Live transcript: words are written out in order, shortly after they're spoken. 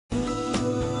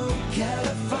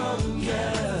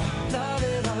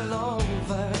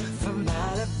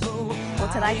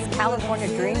Tonight's California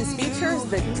Dreams features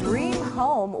the dream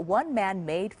home one man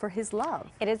made for his love.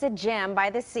 It is a gem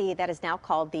by the sea that is now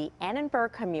called the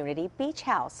Annenberg Community Beach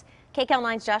House. KCAL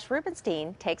 9's Josh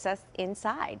Rubenstein takes us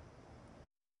inside.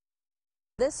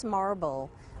 This marble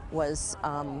was,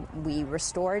 we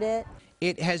restored it.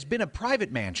 It has been a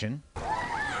private mansion,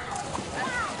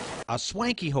 a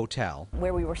swanky hotel,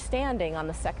 Where we were standing on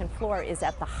the second floor is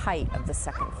at the height of the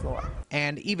second floor.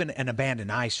 and even an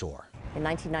abandoned eyesore. In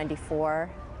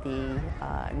 1994,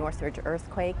 the Northridge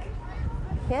earthquake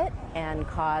hit and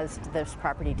caused this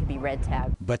property to be red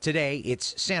tagged. But today,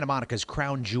 it's Santa Monica's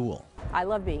crown jewel. I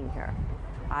love being here.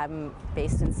 I'm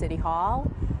based in City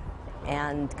Hall,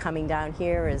 and coming down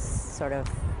here is sort of,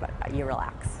 you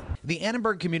relax. The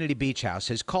Annenberg Community Beach House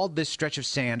has called this stretch of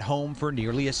sand home for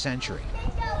nearly a century.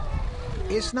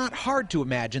 It's not hard to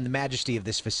imagine the majesty of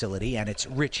this facility and its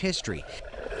rich history.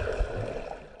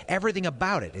 Everything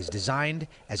about it is designed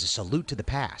as a salute to the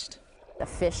past. The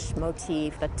fish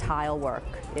motif, the tile work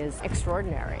is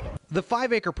extraordinary. The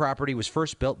 5-acre property was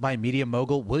first built by media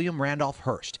mogul William Randolph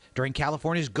Hearst during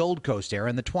California's Gold Coast era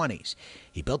in the 20s.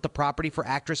 He built the property for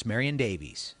actress Marion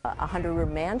Davies. A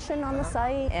 100-room mansion on the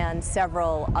site and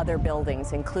several other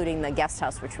buildings, including the guest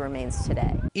house, which remains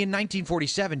today. In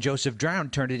 1947, Joseph Drown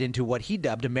turned it into what he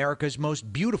dubbed America's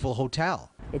most beautiful hotel.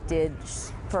 It did,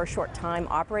 for a short time,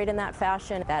 operate in that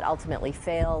fashion. That ultimately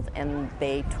failed, and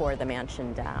they tore the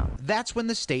mansion down. That's when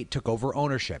the state took over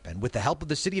ownership, and with the help of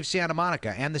the city of Santa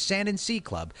Monica and the Sand and Sea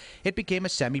Club, it became a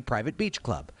semi-private beach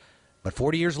club. But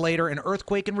 40 years later, an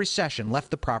earthquake and recession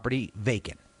left the property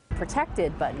vacant.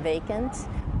 Protected but vacant.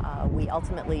 We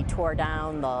ultimately tore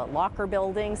down the locker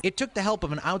buildings. It took the help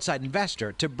of an outside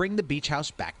investor to bring the beach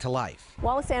house back to life.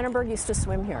 Wallace Annenberg used to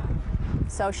swim here,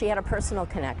 so she had a personal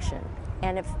connection.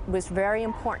 And it was very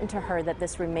important to her that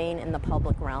this remain in the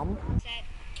public realm.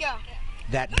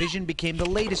 That vision became the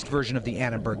latest version of the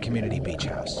Annenberg Community Beach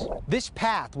House. This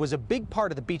path was a big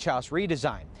part of the beach house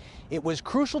redesign. It was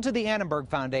crucial to the Annenberg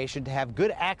Foundation to have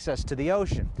good access to the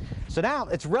ocean. So now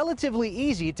it's relatively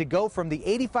easy to go from the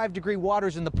 85-degree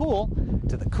waters in the pool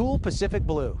to the cool Pacific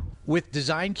blue. With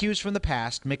design cues from the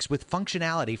past mixed with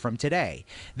functionality from today,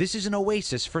 this is an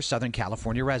oasis for Southern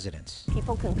California residents.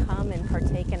 People can come and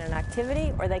partake in an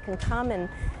activity, or they can come and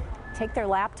take their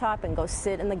laptop and go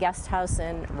sit in the guest house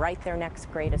and write their next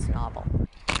greatest novel.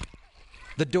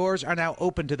 The doors are now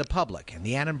open to the public, and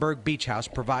the Annenberg Beach House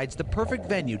provides the perfect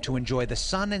venue to enjoy the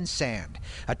sun and sand,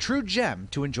 a true gem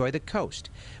to enjoy the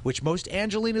coast, which most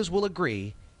Angelinos will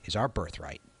agree is our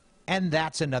birthright. And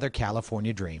that's another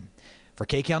California dream. For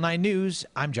KCAL 9 News,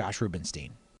 I'm Josh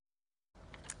Rubenstein.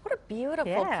 What a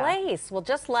beautiful place. Well,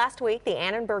 just last week, the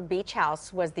Annenberg Beach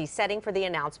House was the setting for the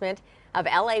announcement of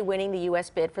LA winning the U.S.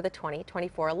 bid for the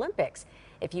 2024 Olympics.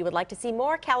 If you would like to see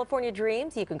more California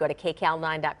Dreams, you can go to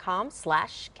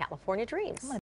kcal9.com/California Dreams.